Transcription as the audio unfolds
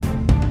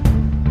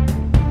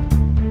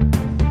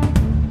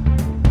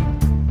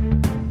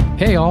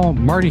Hey all,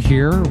 Marty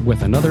here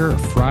with another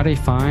Friday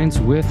Finds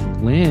with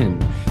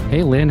Lynn.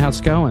 Hey Lynn, how's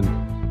it going?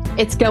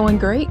 It's going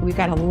great. We've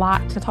got a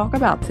lot to talk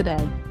about today.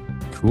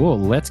 Cool,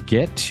 let's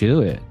get to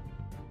it.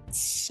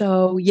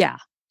 So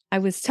I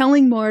was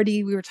telling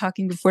Marty, we were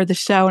talking before the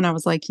show, and I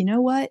was like, you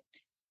know what?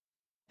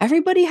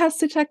 Everybody has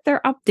to check their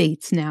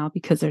updates now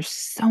because there's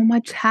so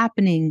much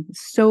happening,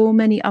 so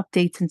many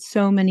updates and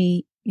so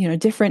many,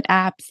 different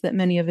apps that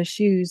many of us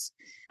use.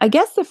 I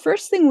guess the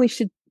first thing we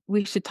should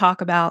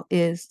talk about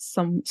is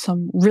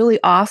some really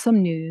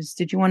awesome news.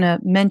 Did you want to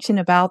mention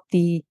about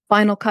the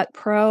Final Cut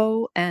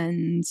Pro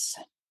and...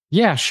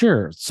 Yeah,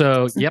 sure.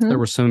 So, there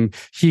was some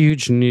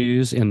huge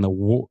news in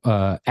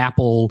the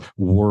Apple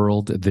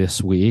world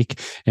this week,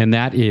 and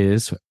that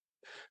is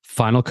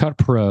Final Cut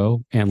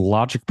Pro and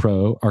Logic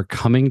Pro are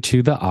coming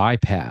to the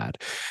iPad.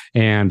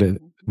 And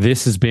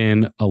this has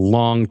been a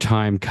long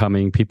time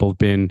coming. People have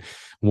been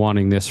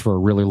wanting this for a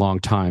really long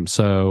time.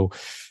 So,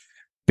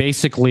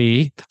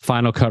 basically,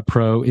 Final Cut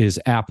Pro is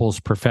Apple's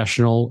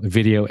professional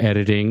video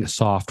editing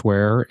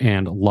software,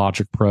 and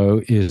Logic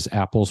Pro is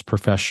Apple's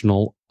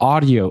professional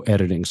audio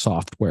editing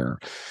software.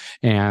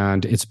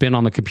 And it's been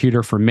on the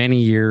computer for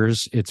many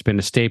years. It's been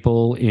a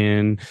staple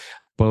in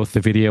both the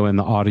video and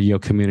the audio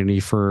community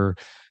for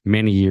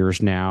many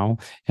years now.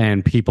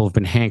 And people have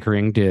been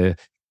hankering to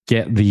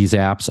get these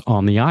apps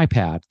on the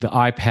iPad. The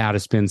iPad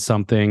has been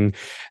something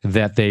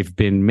that they've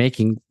been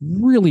making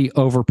really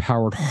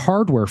overpowered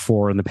hardware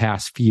for in the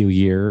past few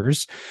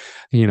years,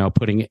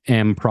 putting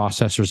M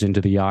processors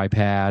into the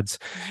iPads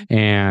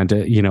and,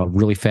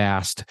 really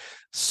fast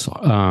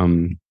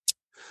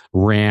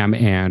RAM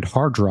and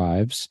hard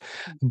drives.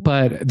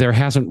 But there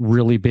hasn't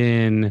really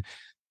been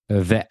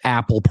the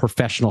Apple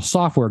professional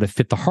software to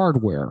fit the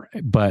hardware.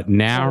 But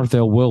now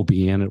there will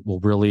be, and it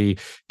will really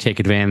take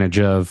advantage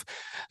of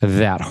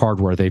that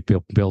hardware they've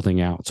been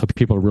building out. So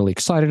people are really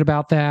excited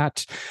about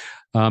that.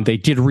 They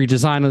did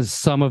redesign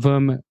some of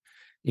them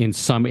in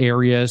some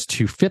areas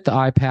to fit the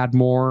iPad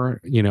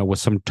more, with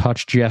some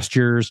touch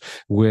gestures,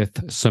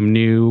 with some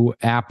new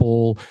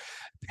Apple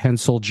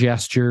pencil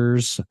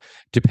gestures,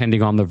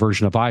 depending on the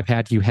version of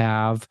iPad you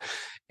have.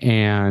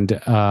 And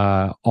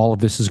all of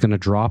this is going to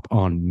drop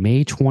on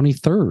May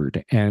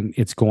 23rd. And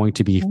it's going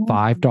to be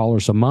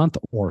 $5 a month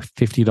or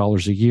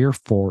 $50 a year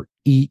for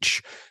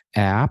each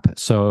app.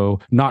 So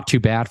not too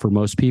bad for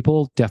most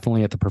people,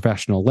 definitely at the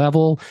professional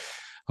level.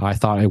 I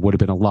thought it would have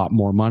been a lot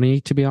more money,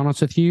 to be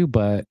honest with you,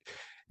 but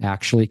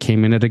actually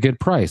came in at a good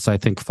price. I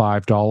think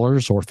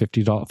 $5 or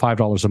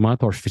 $5 a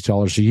month or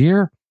 $50 a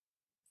year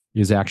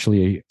is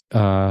actually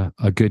a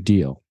good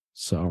deal.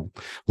 So,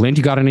 Lynn,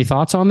 you got any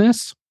thoughts on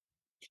this?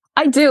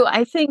 I do.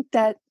 I think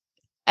that,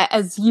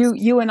 as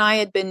you and I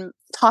had been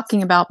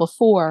talking about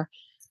before,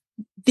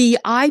 the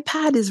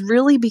iPad is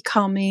really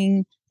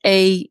becoming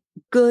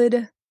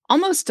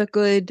almost a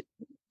good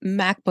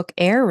MacBook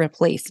Air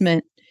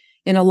replacement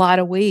in a lot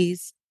of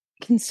ways,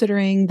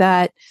 considering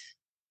that,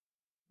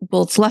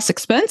 it's less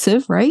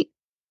expensive, right?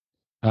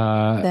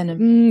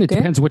 It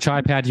depends which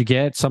iPad you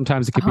get.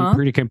 Sometimes it can be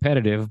pretty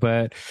competitive,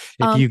 but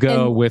if you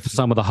go with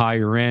some of the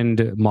higher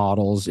end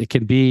models, it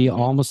can be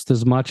almost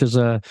as much as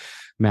a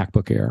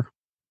MacBook Air.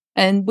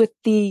 And with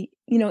the,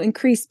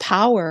 increased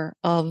power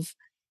of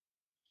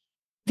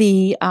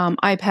the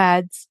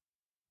iPads,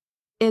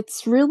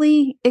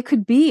 it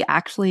could be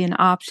actually an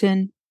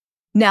option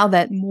now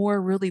that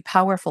more really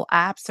powerful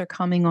apps are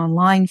coming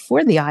online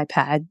for the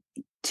iPad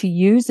to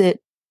use it.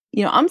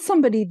 I'm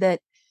somebody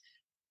that,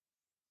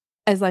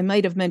 as I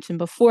might have mentioned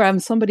before, I'm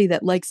somebody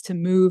that likes to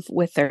move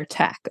with their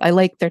tech. I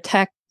like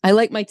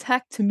my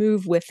tech to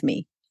move with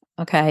me.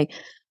 Okay.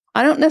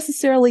 I don't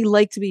necessarily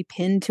like to be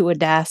pinned to a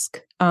desk.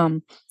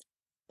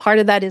 Part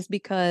of that is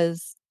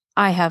because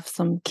I have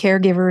some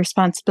caregiver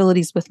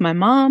responsibilities with my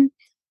mom,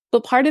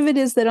 but part of it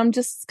is that I'm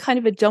just kind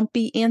of a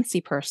jumpy,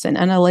 antsy person,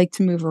 and I like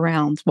to move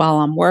around while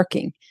I'm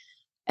working.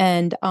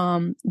 And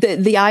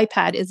the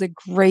iPad is a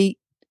great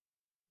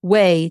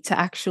way to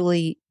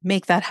actually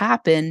make that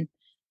happen.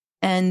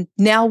 And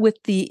now with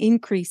the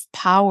increased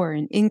power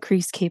and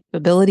increased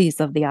capabilities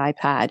of the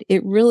iPad,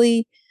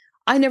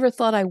 I never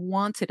thought I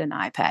wanted an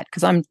iPad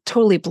because I'm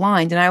totally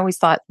blind. And I always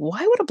thought,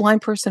 why would a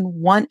blind person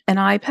want an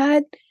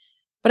iPad?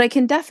 But I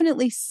can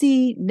definitely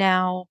see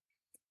now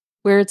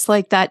where it's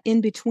like that in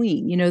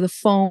between, the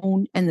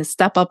phone and the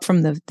step up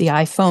from the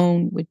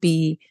iPhone would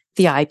be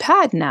the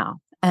iPad now.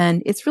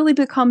 And it's really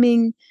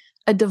becoming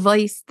a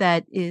device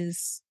that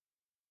is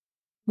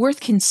worth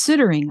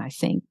considering, I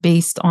think,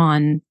 based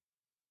on,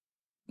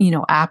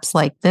 apps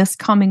like this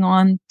coming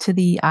on to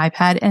the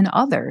iPad and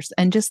others,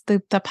 and just the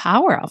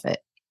power of it.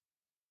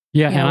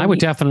 Yeah, and I would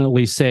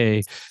definitely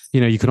say,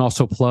 you can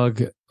also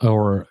plug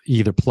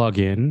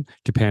in,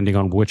 depending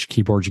on which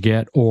keyboard you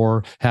get,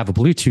 or have a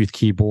Bluetooth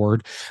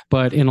keyboard.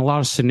 But in a lot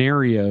of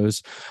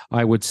scenarios,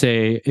 I would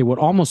say it would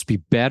almost be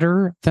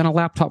better than a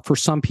laptop for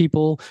some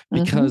people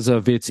because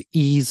of its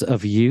ease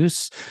of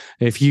use.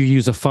 If you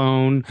use a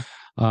phone,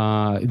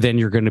 then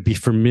you're going to be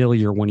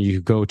familiar when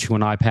you go to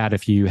an iPad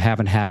if you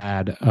haven't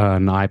had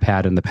an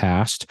iPad in the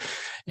past.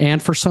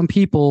 And for some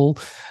people,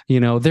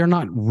 they're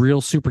not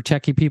real super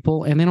techie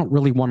people, and they don't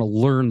really want to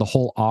learn the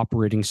whole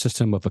operating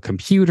system of a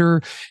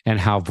computer and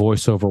how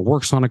VoiceOver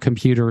works on a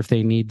computer if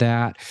they need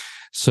that.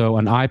 So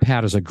an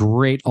iPad is a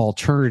great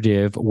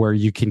alternative where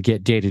you can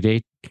get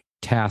day-to-day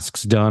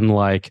tasks done,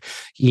 like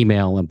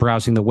email and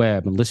browsing the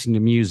web and listening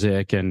to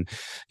music and,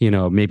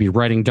 maybe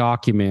writing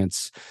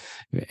documents.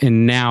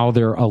 And now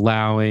they're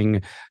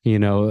allowing,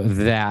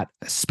 that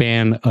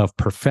span of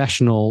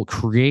professional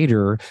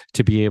creator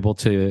to be able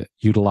to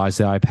utilize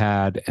the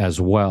iPad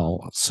as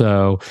well.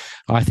 So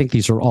I think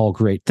these are all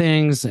great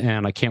things,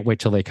 and I can't wait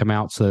till they come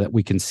out so that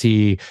we can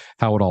see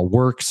how it all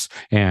works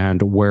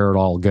and where it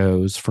all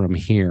goes from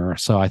here.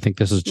 So I think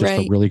this is just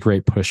a really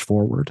great push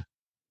forward.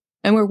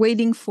 And we're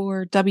waiting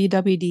for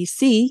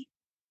WWDC,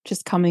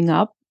 just coming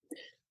up.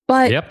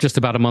 But yep, just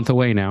about a month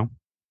away now.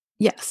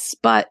 Yes,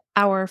 but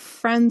our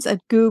friends at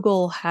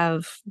Google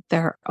have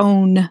their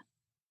own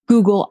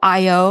Google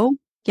I/O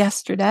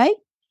yesterday,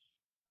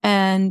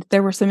 and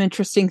there were some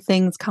interesting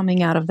things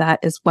coming out of that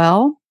as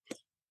well.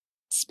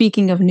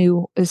 Speaking of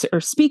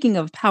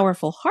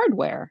powerful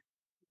hardware,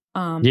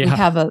 we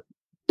have the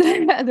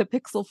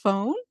Pixel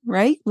phone,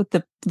 right, with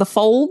the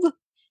Fold.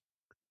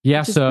 Yeah,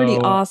 which is pretty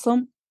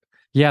awesome.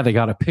 Yeah, they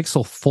got a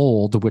Pixel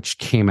Fold, which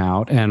came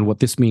out. And what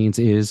this means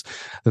is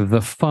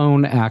the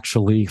phone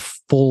actually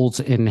folds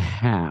in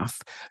half,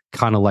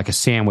 kind of like a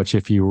sandwich,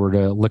 if you were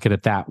to look at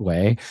it that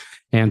way.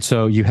 And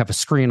so you have a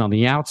screen on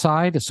the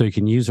outside, so you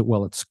can use it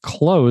while it's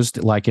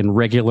closed, like it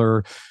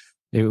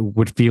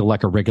would feel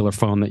like a regular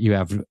phone that you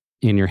have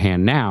in your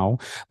hand now.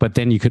 But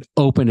then you could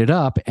open it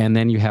up, and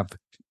then you have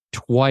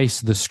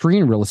twice the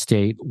screen real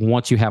estate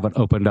once you have it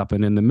opened up.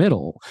 And in the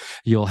middle,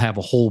 you'll have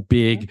a whole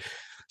big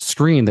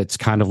screen that's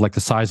kind of like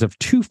the size of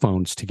two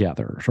phones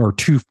together, or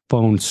two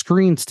phone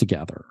screens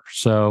together.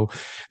 So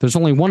there's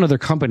only one other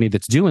company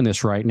that's doing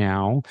this right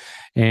now,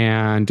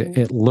 and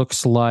it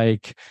looks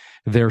like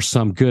there's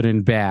some good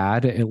and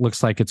bad. It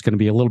looks like it's going to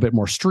be a little bit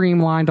more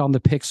streamlined on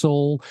the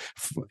Pixel.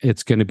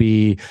 It's going to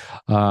be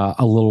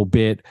a little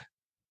bit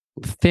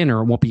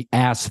thinner. It won't be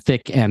as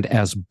thick and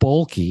as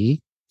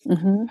bulky.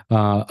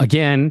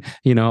 Again,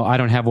 I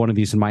don't have one of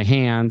these in my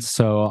hands,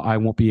 so I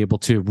won't be able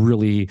to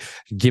really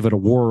give it a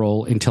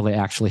whirl until they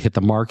actually hit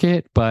the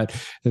market. But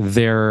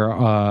there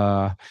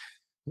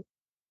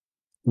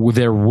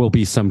will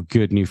be some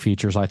good new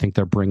features I think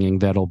they're bringing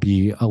that'll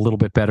be a little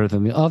bit better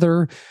than the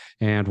other.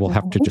 And we'll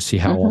have to just see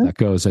how all that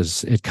goes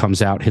as it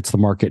comes out, hits the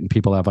market, and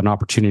people have an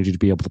opportunity to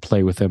be able to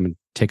play with them and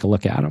take a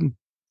look at them.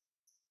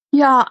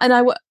 Yeah, and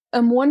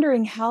I'm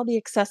wondering how the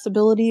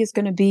accessibility is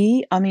going to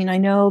be. I mean, I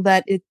know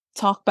that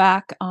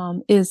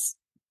TalkBack is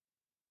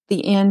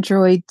the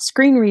Android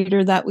screen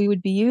reader that we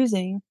would be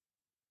using.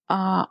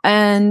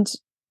 And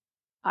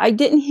I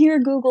didn't hear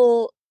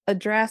Google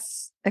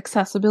address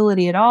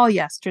accessibility at all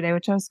yesterday,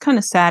 which I was kind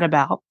of sad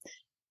about.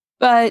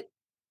 But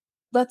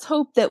let's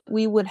hope that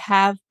we would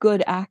have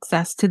good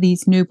access to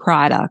these new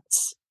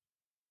products.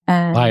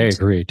 And I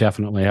agree,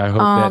 definitely. I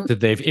hope that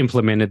they've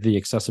implemented the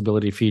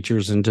accessibility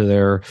features into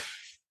their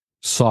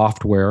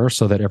software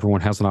so that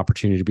everyone has an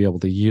opportunity to be able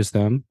to use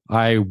them.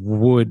 I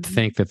would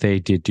think that they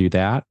did do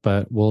that,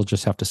 but we'll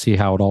just have to see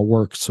how it all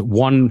works.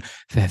 One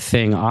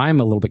thing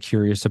I'm a little bit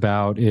curious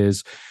about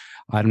is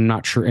I'm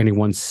not sure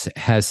anyone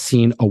has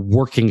seen a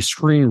working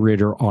screen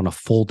reader on a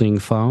folding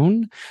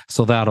phone,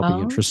 so that'll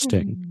be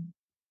interesting.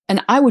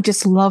 And I would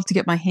just love to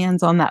get my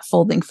hands on that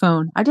folding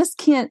phone. I just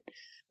can't,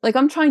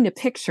 I'm trying to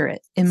picture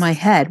it in my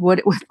head, what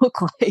it would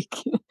look like.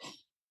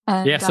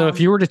 And, so if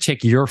you were to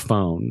take your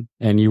phone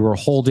and you were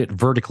hold it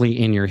vertically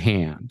in your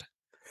hand,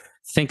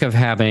 think of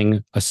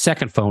having a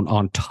second phone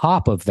on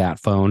top of that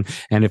phone.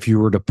 And if you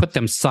were to put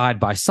them side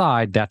by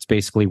side, that's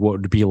basically what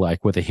it would be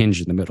like with a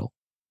hinge in the middle.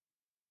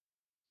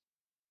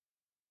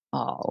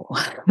 Oh,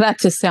 that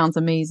just sounds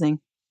amazing.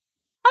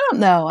 I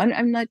don't know.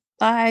 I'm not,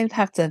 I'd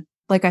have to,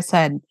 like I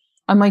said,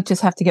 I might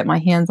just have to get my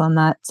hands on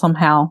that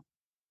somehow,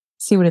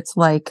 see what it's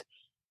like.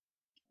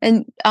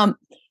 And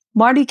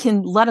Marty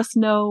can let us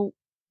know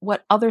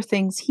what other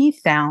things he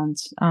found,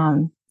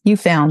 you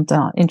found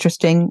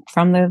interesting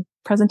from the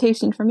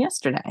presentation from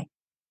yesterday.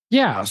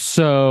 Yeah,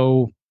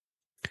 so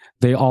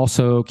they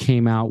also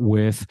came out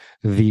with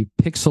the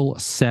Pixel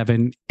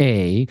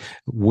 7a,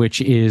 which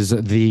is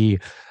the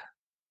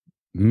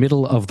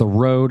middle of the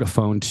road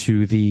phone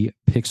to the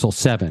Pixel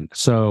 7.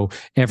 So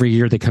every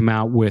year they come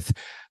out with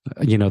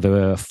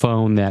the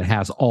phone that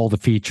has all the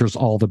features,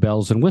 all the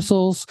bells and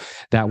whistles.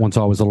 That one's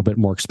always a little bit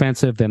more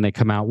expensive. Then they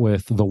come out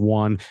with the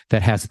one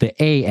that has the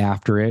A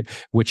after it,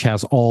 which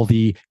has all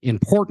the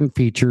important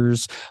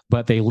features,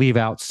 but they leave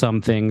out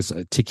some things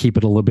to keep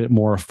it a little bit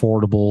more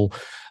affordable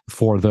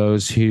for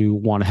those who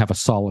want to have a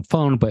solid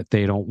phone, but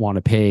they don't want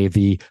to pay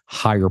the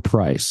higher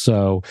price.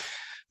 So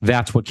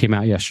that's what came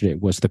out yesterday,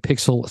 was the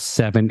Pixel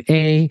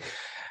 7a.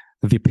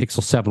 the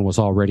Pixel 7 was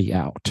already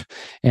out.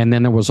 And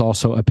then there was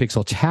also a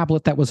Pixel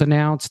tablet that was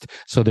announced.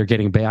 So they're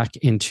getting back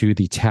into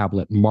the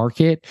tablet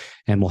market,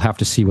 and we'll have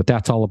to see what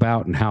that's all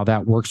about and how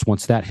that works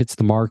once that hits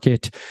the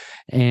market.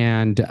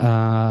 And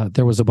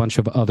there was a bunch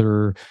of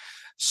other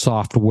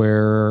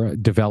software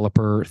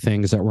developer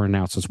things that were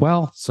announced as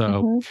well.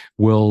 So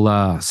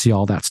we'll see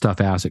all that stuff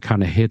as it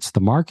kind of hits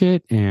the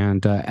market,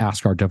 and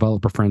ask our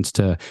developer friends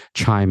to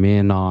chime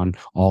in on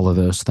all of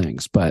those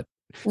things. But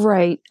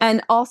right.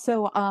 And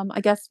also,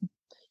 I guess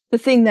the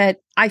thing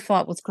that I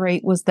thought was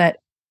great was that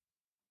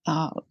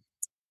Google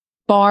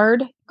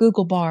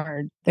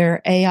Bard,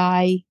 their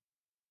AI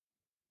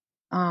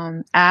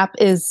app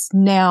is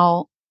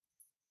now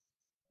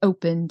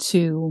open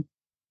to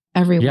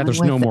everyone. yeah,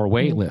 there's no more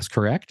wait list,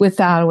 correct?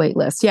 Without a wait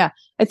list. Yeah.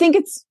 I think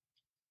it's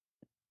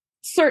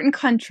certain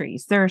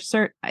countries. There are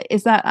certain,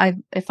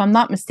 if I'm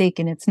not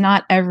mistaken, it's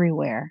not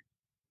everywhere.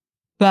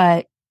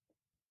 But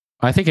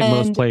I think in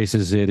most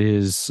places it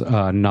is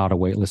not a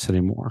wait list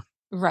anymore.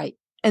 Right.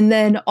 And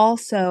then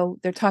also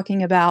they're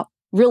talking about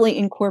really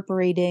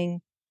incorporating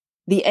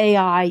the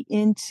AI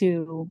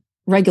into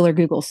regular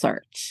Google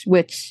search,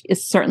 which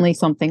is certainly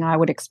something I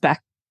would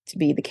expect to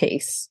be the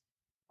case.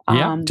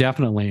 Yeah,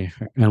 definitely.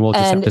 And we'll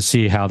just have to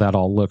see how that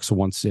all looks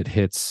once it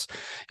hits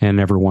and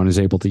everyone is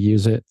able to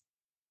use it.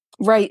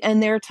 Right.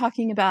 And they're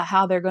talking about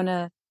how they're going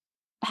to,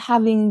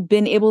 having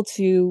been able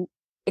to,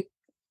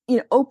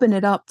 open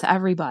it up to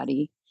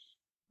everybody.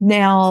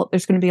 Now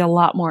there's going to be a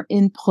lot more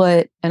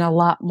input and a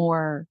lot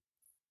more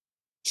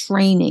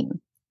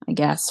training, I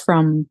guess,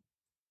 from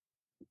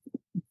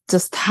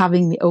just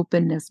having the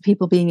openness,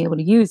 people being able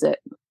to use it.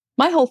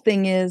 My whole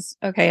thing is,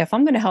 okay, if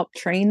I'm going to help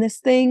train this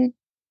thing,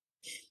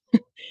 do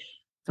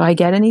I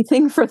get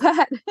anything for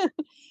that?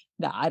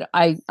 No,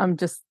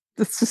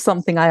 it's just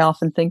something I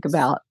often think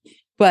about.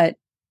 But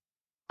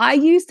I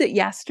used it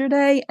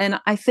yesterday, and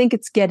I think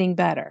it's getting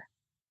better.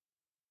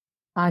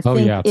 It's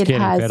getting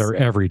better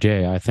every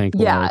day, I think.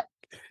 Yeah,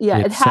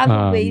 it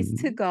has ways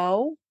to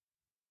go,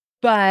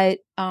 but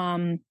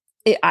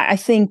I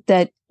think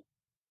that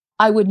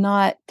I would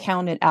not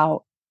count it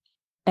out.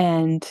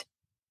 And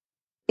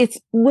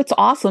what's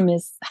awesome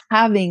is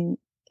having,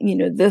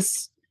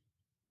 this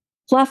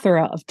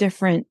plethora of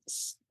different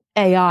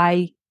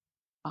AI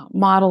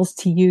models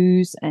to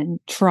use and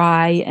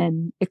try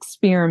and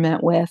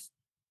experiment with.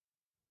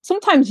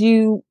 Sometimes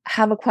you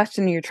have a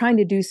question, you're trying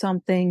to do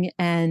something,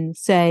 and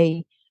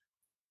say,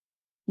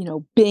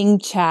 Bing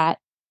chat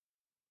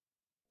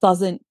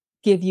doesn't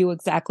give you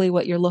exactly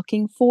what you're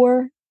looking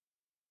for.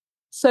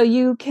 So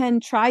you can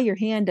try your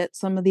hand at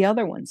some of the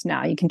other ones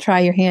now. You can try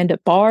your hand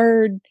at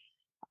Bard,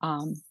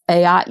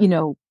 AI,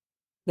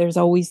 there's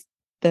always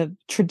the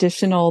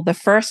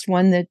first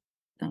one that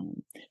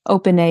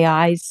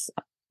OpenAI's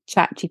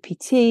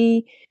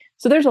ChatGPT.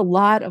 So there's a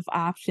lot of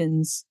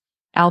options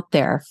out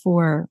there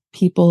for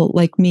people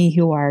like me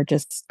who are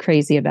just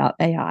crazy about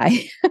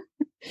AI.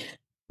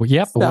 Well,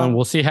 yep. So,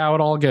 we'll see how it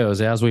all goes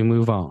as we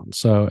move on.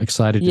 So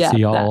excited to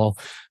see all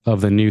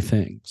of the new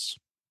things.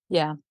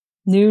 Yeah.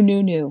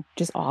 New.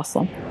 Just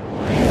awesome.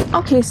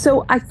 Okay.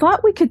 So I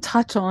thought we could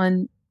touch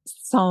on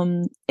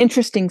some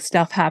interesting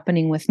stuff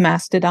happening with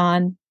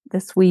Mastodon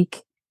this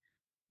week.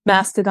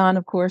 Mastodon,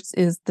 of course,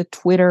 is the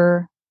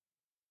Twitter,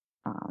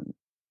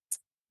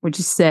 would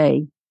you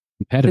say?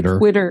 Competitor. The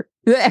Twitter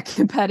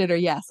competitor.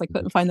 Yes. I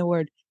couldn't find the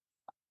word.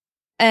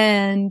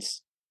 And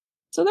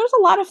so there's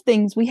a lot of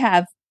things. We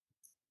have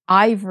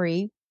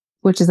Ivory,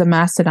 which is a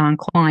Mastodon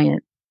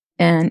client,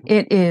 and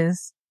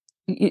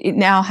it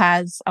now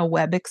has a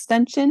web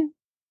extension.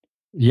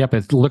 Yep,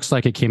 it looks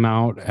like it came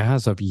out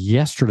as of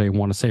yesterday, I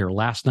want to say, or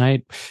last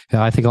night.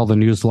 I think all the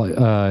news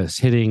is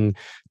hitting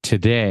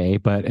today,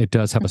 but it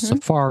does have a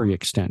Safari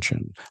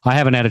extension. I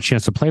haven't had a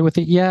chance to play with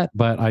it yet,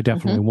 but I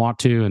definitely want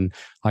to, and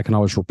I can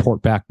always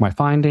report back my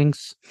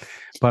findings.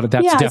 But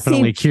that's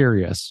definitely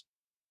curious.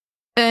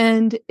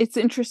 And it's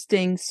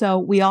interesting. So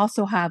we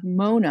also have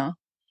Mona,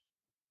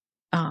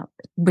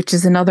 which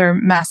is another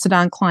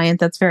Mastodon client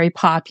that's very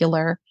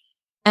popular.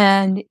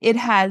 And it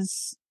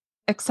has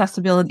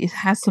accessibility. It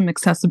has some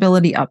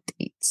accessibility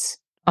updates.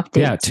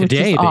 Yeah,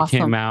 today they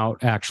came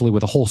out actually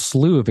with a whole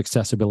slew of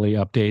accessibility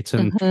updates,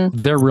 and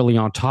they're really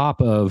on top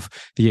of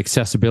the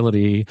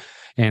accessibility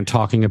and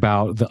talking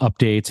about the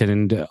updates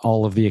and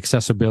all of the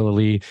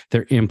accessibility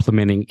they're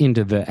implementing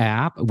into the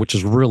app, which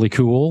is really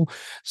cool.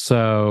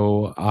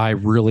 So I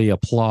really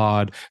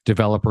applaud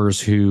developers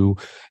who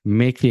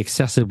make the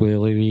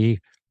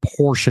accessibility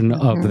portion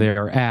of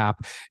their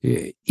app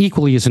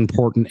equally as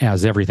important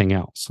as everything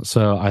else.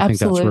 So I think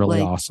that's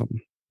really awesome.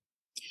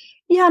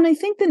 Yeah, and I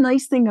think the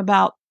nice thing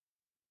about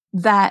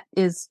that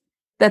is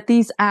that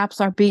these apps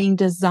are being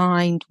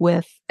designed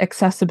with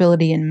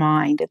accessibility in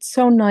mind. It's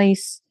so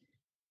nice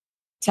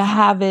to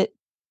have it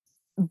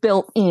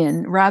built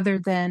in rather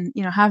than,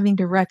 having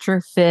to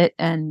retrofit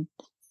and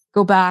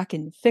go back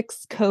and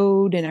fix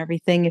code and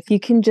everything. If you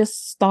can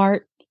just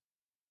start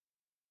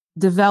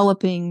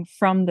developing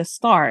from the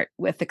start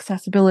with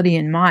accessibility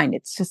in mind,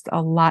 it's just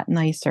a lot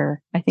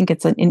nicer. I think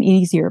it's an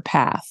easier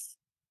path.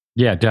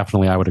 Yeah,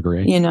 definitely. I would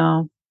agree. you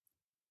know.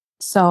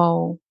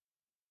 So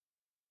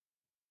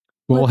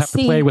We'll let's have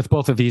to play see. with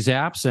both of these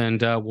apps,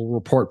 and we'll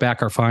report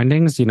back our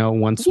findings,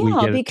 once we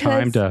Yeah, get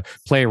time because to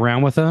play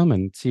around with them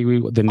and see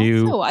the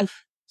new also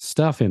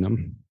stuff in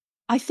them.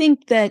 I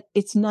think that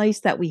it's nice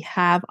that we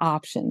have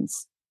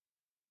options.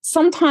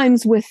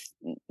 Sometimes with,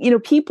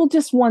 people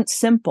just want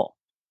simple.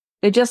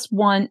 They just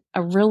want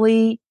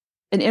an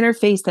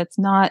interface that's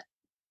not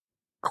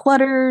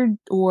cluttered,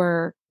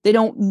 or they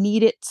don't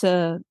need it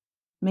to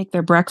make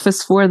their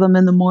breakfast for them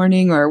in the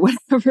morning or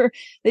whatever.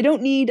 They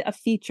don't need a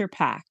feature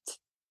packed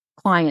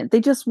client. They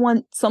just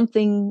want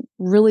something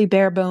really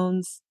bare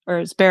bones, or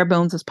as bare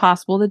bones as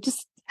possible, to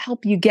just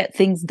help you get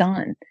things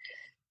done.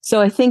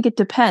 So I think it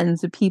depends.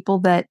 The people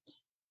that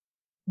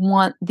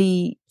want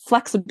the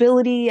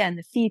flexibility and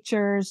the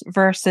features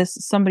versus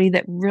somebody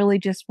that really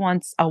just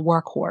wants a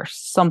workhorse,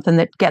 something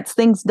that gets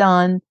things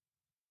done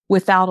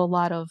without a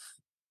lot of,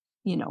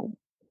 you know,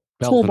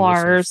 Bells and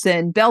whistles. toolbars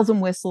and bells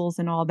and whistles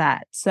and all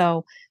that.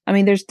 So, I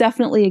mean, there's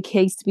definitely a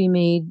case to be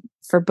made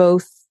for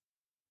both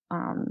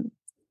um,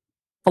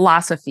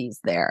 philosophies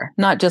there,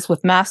 not just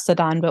with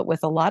Mastodon, but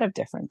with a lot of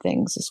different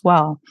things as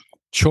well.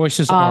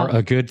 Choices are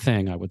a good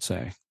thing, I would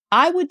say.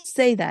 I would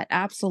say that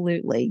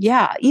absolutely.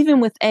 Yeah, even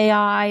with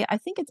AI, I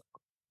think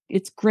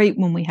it's great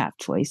when we have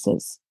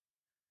choices.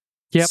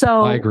 Yep, I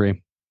So,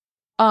 agree.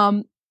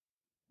 um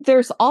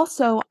there's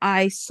also,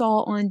 I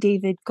saw on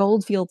David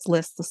Goldfield's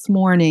list this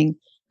morning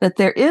that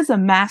there is a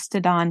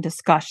Mastodon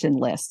discussion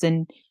list,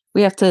 and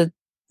we have to,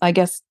 I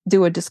guess,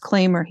 do a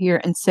disclaimer here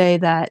and say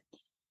that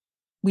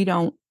we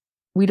don't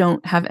we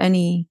don't have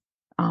any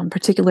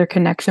particular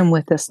connection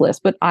with this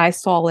list, but I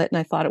saw it and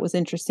I thought it was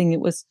interesting. It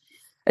was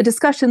a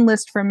discussion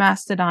list for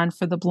Mastodon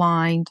for the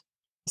blind.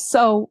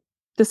 So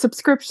the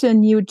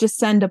subscription, you would just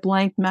send a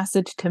blank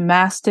message to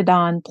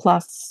Mastodon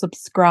plus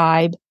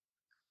subscribe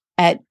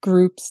at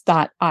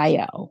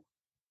groups.io.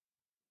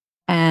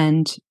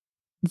 And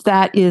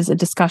that is a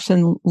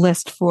discussion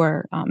list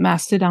for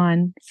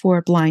Mastodon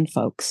for blind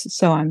folks.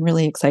 So I'm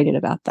really excited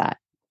about that.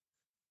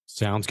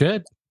 Sounds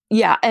good.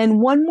 Yeah. And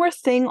one more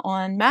thing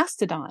on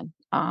Mastodon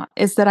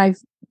is that I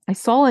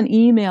saw an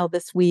email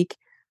this week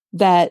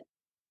that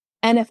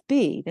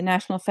NFB, the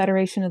National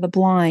Federation of the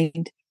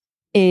Blind,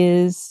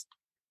 is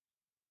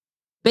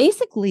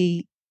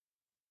basically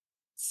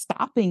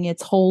stopping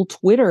its whole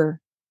Twitter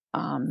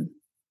um,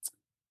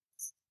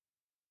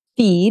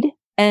 feed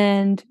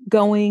and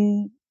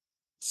going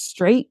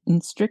straight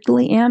and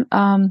strictly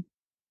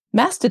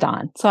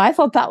Mastodon. So I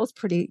thought that was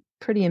pretty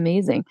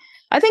amazing.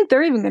 I think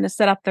they're even going to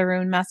set up their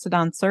own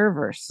Mastodon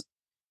servers.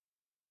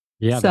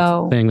 Yeah, that's the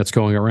So thing that's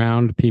going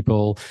around.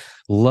 People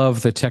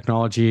love the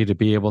technology to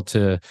be able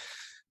to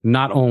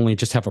not only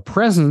just have a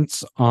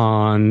presence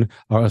on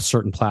a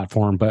certain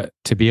platform, but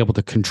to be able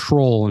to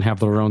control and have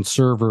their own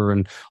server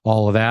and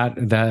all of that.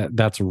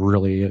 That's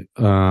really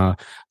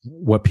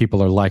what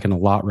people are liking a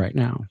lot right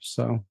now.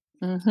 So,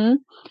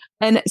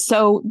 and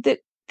so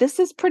this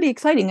is pretty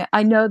exciting.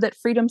 I know that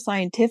Freedom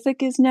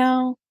Scientific is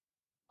now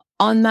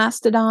on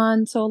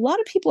Mastodon, so a lot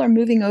of people are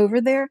moving over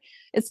there.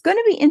 It's going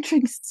to be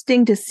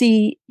interesting to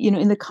see,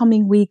 in the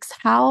coming weeks,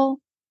 how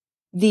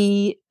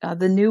the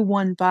new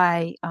one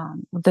by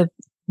the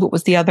what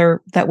was the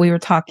other that we were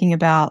talking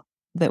about,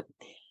 that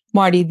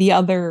Marty, the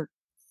other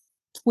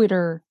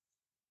Twitter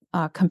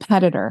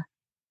competitor.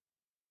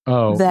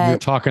 oh, you're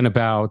That talking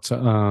about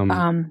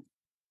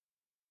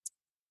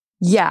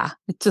yeah,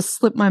 it just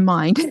slipped my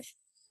mind.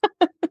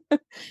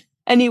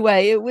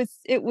 Anyway,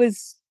 it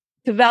was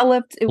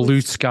developed. It Blue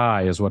was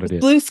Sky is what it is.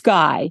 Blue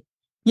Sky.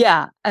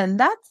 Yeah, and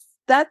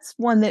that's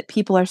one that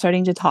people are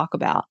starting to talk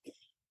about.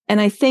 And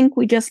I think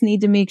we just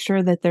need to make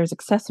sure that there's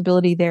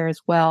accessibility there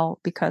as well,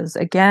 because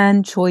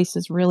again, choice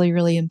is really,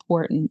 really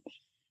important.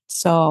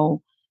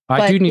 So, I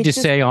but do need to it's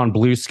just say on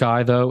Blue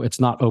Sky, though, it's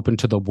not open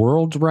to the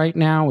world right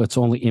now. It's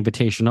only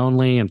invitation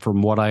only. And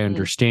from what I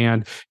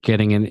understand,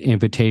 getting an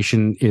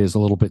invitation is a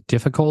little bit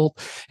difficult.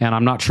 And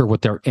I'm not sure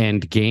what their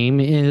end game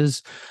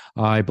is.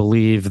 I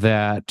believe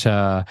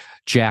that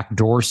Jack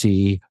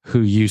Dorsey,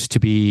 who used to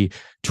be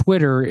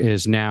Twitter,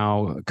 is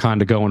now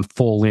kind of going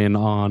full in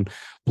on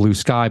Blue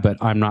Sky, but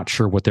I'm not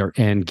sure what their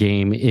end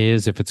game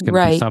is. If it's going to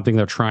be right. something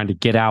they're trying to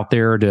get out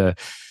there to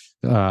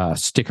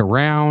stick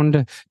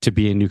around to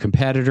be a new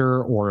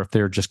competitor, or if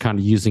they're just kind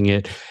of using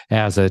it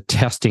as a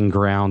testing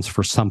grounds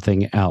for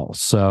something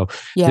else. So this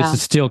Yeah.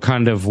 is still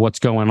kind of what's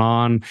going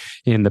on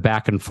in the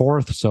back and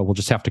forth. So we'll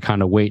just have to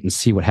kind of wait and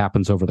see what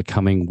happens over the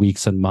coming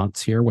weeks and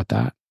months here with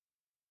that.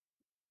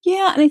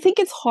 Yeah, and I think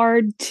it's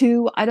hard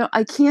to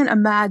I can't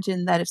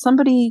imagine that if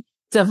somebody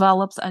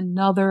develops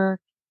another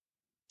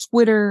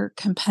Twitter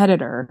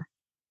competitor,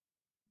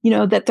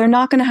 that they're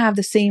not going to have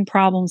the same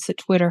problems that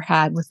Twitter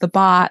had with the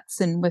bots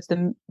and with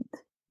the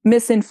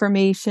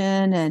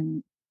misinformation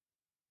and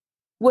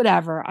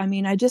whatever. I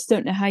mean, I just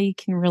don't know how you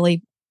can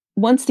really,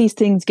 once these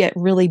things get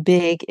really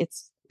big,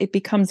 it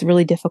becomes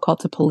really difficult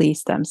to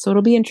police them. So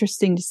it'll be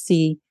interesting to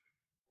see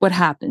what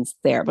happens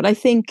there. But I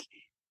think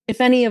if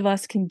any of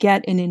us can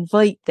get an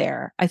invite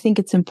there, I think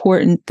it's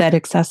important that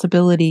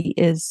accessibility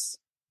is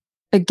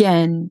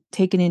again,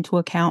 taken into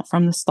account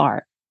from the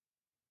start.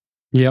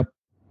 Yep.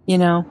 You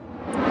know,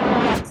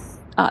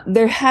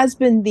 there has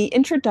been the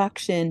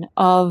introduction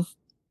of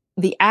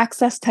the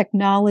Access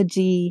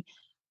Technology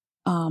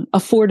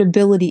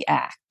Affordability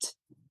Act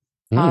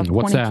of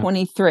What's that?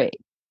 2023.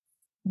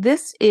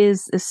 This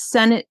is the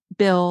Senate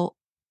Bill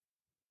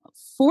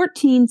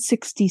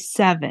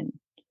 1467.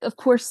 Of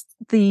course,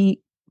 the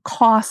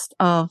cost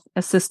of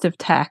assistive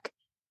tech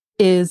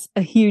is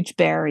a huge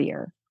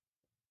barrier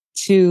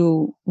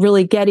to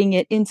really getting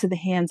it into the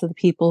hands of the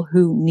people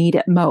who need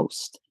it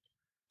most.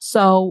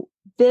 So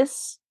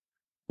this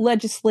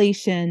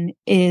legislation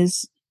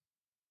is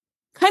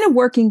kind of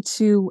working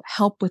to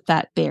help with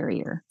that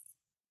barrier,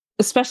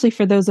 especially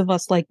for those of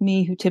us like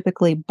me who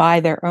typically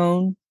buy their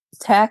own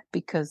tech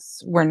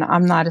because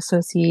I'm not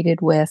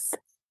associated with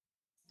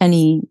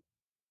any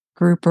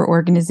group or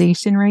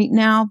organization right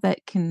now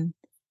that can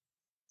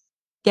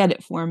get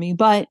it for me.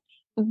 But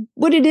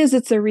what it is,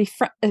 it's a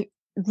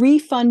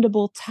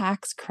refundable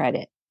tax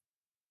credit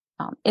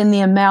in the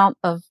amount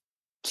of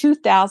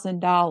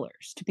 $2,000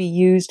 to be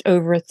used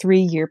over a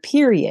 3-year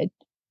period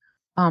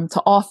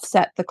to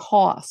offset the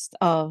cost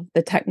of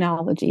the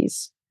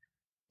technologies.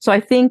 So I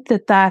think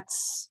that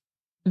that's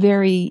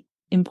very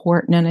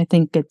important, and I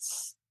think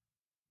it's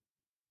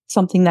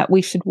something that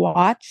we should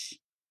watch.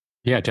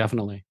 Yeah,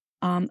 definitely.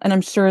 And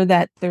I'm sure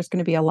that there's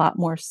going to be a lot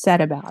more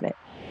said about it.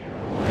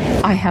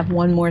 I have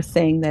one more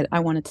thing that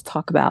I wanted to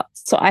talk about.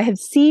 So I have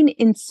seen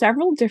in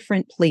several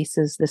different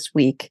places this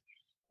week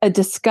a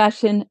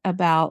discussion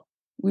about,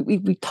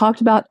 we talked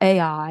about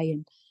AI,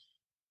 and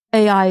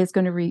AI is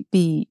going to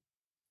be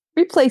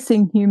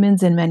replacing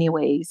humans in many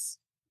ways.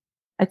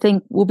 I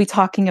think we'll be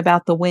talking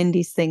about the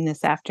Wendy's thing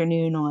this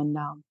afternoon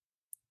on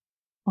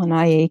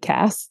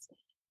IAcast.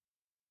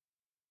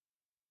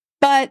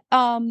 But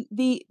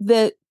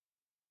the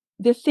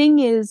thing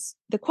is,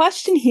 the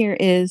question here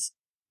is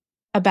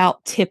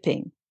about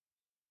tipping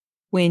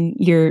when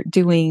you're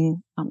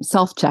doing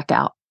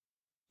self-checkout.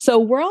 So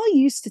we're all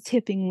used to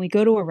tipping when we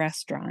go to a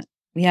restaurant.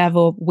 We have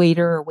a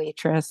waiter or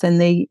waitress,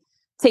 and they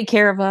take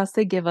care of us.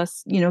 They give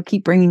us,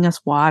 keep bringing us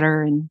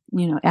water and,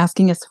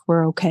 asking us if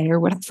we're okay or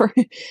whatever.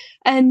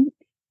 And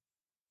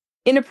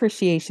in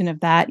appreciation of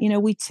that,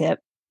 we tip.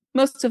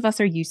 Most of us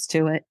are used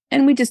to it,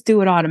 and we just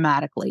do it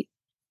automatically.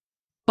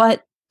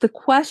 But the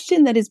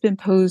question that has been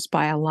posed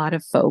by a lot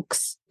of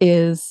folks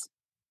is,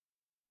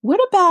 what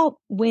about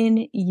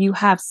when you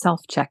have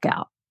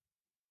self-checkout?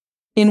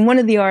 In one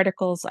of the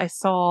articles, I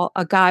saw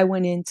a guy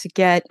went in to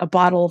get a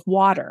bottle of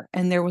water,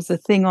 and there was a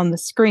thing on the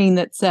screen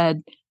that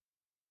said,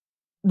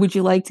 "Would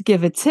you like to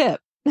give a tip?"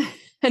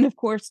 And of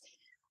course,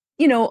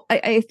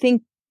 I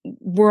think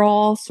we're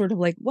all sort of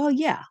like, well,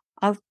 yeah,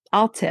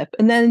 I'll tip.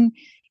 And then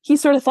he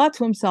sort of thought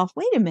to himself,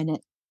 wait a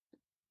minute,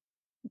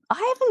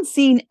 I haven't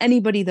seen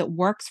anybody that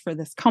works for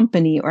this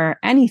company or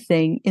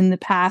anything in the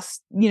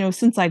past,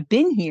 since I've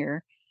been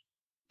here.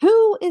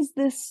 Who is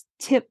this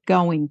tip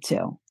going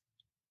to?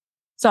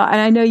 So,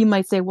 and I know you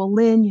might say, well,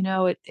 Lynn,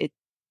 it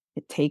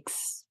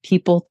takes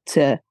people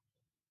to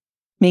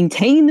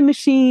maintain the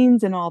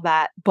machines and all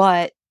that,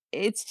 but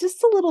it's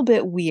just a little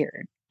bit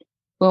weird.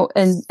 Well,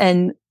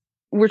 and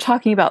we're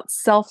talking about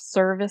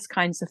self-service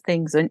kinds of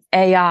things and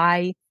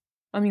AI.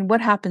 I mean,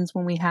 what happens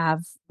when we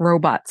have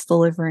robots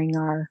delivering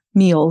our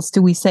meals?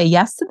 Do we say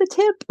yes to the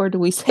tip or do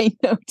we say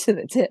no to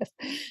the tip?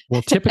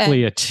 Well,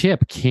 typically a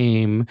tip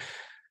came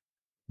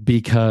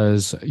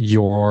because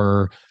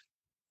your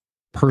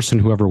person,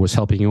 whoever was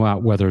helping you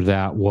out, whether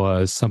that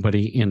was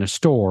somebody in a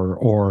store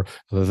or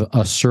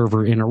a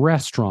server in a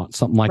restaurant,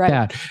 something like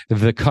that,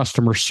 the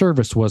customer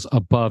service was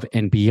above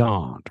and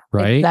beyond,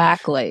 right?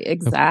 Exactly.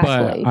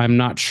 But I'm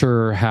not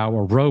sure how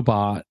a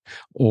robot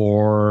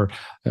or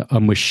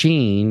a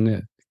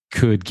machine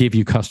could give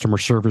you customer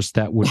service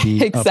that would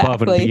be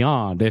above and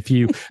beyond. If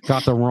you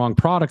got the wrong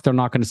product, they're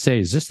not going to say,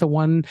 is this the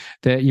one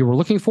that you were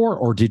looking for?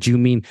 Or did you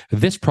mean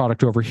this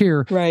product over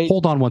here? Right.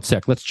 Hold on one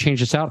sec. Let's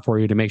change this out for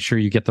you to make sure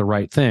you get the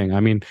right thing.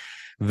 I mean,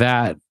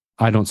 that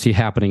I don't see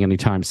happening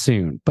anytime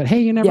soon. But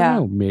hey, you never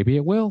know. Maybe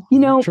it will.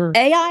 Sure.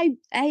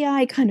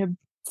 AI kind of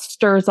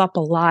stirs up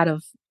a lot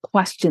of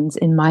questions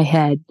in my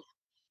head.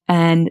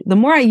 And the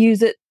more I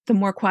use it, the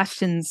more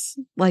questions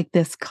like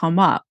this come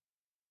up.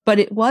 But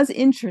it was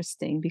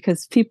interesting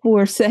because people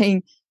were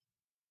saying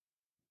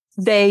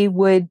they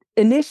would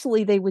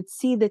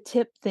see the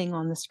tip thing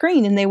on the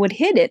screen and they would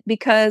hit it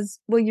because,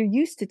 well, you're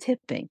used to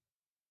tipping.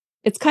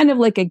 It's kind of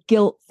like a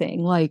guilt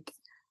thing. Like,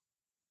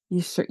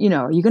 are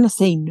you going to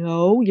say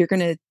no? You're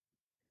going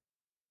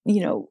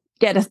to,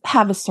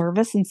 have a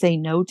service and say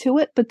no to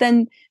it. But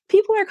then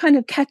people are kind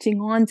of catching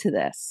on to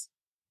this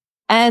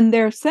and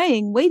they're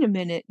saying, wait a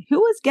minute,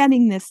 who is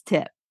getting this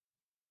tip?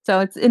 So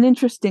it's an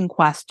interesting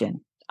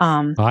question.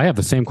 I have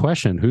the same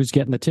question. Who's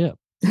getting the tip?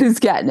 Who's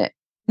getting it?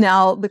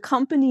 Now, the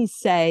companies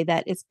say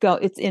that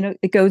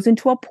it goes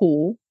into a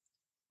pool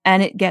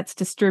and it gets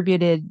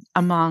distributed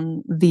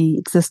among the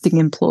existing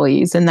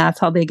employees, and that's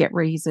how they get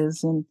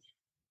raises and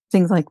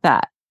things like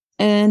that.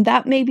 And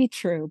that may be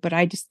true, but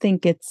I just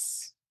think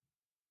it's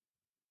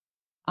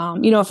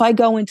If I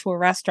go into a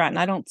restaurant and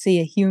I don't see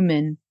a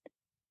human,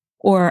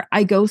 or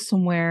I go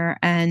somewhere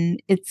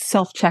and it's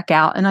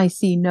self-checkout and I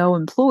see no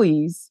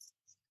employees,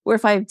 or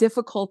if I have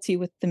difficulty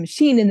with the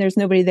machine and there's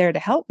nobody there to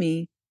help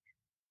me,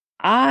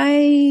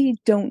 I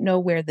don't know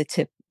where the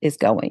tip is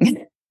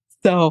going.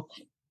 So,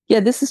 yeah,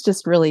 this is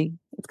just really,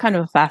 it's kind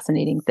of a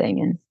fascinating thing.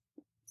 And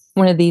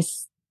one of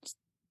these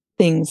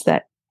things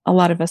that a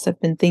lot of us have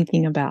been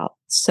thinking about.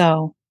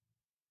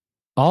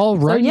 All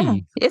right. Yeah,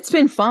 it's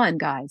been fun,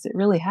 guys. It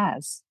really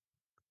has.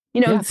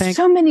 Yeah,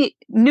 so many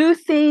new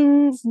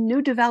things, new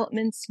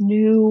developments,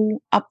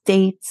 new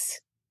updates.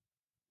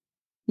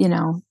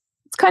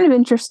 It's kind of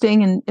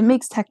interesting, and it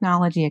makes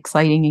technology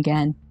exciting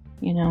again.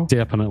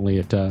 Definitely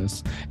it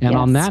does. And Yes.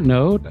 on that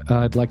note,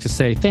 I'd like to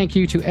say thank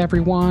you to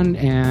everyone.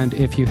 And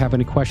if you have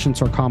any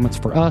questions or comments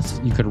for us,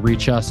 you can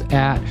reach us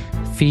at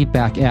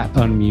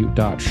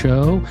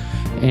feedback@unmute.show.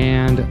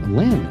 And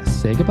Lynn,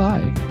 say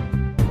goodbye.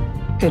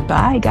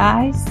 Goodbye,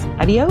 guys.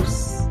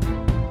 Adios.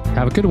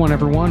 Have a good one,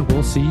 everyone.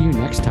 We'll see you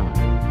next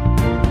time.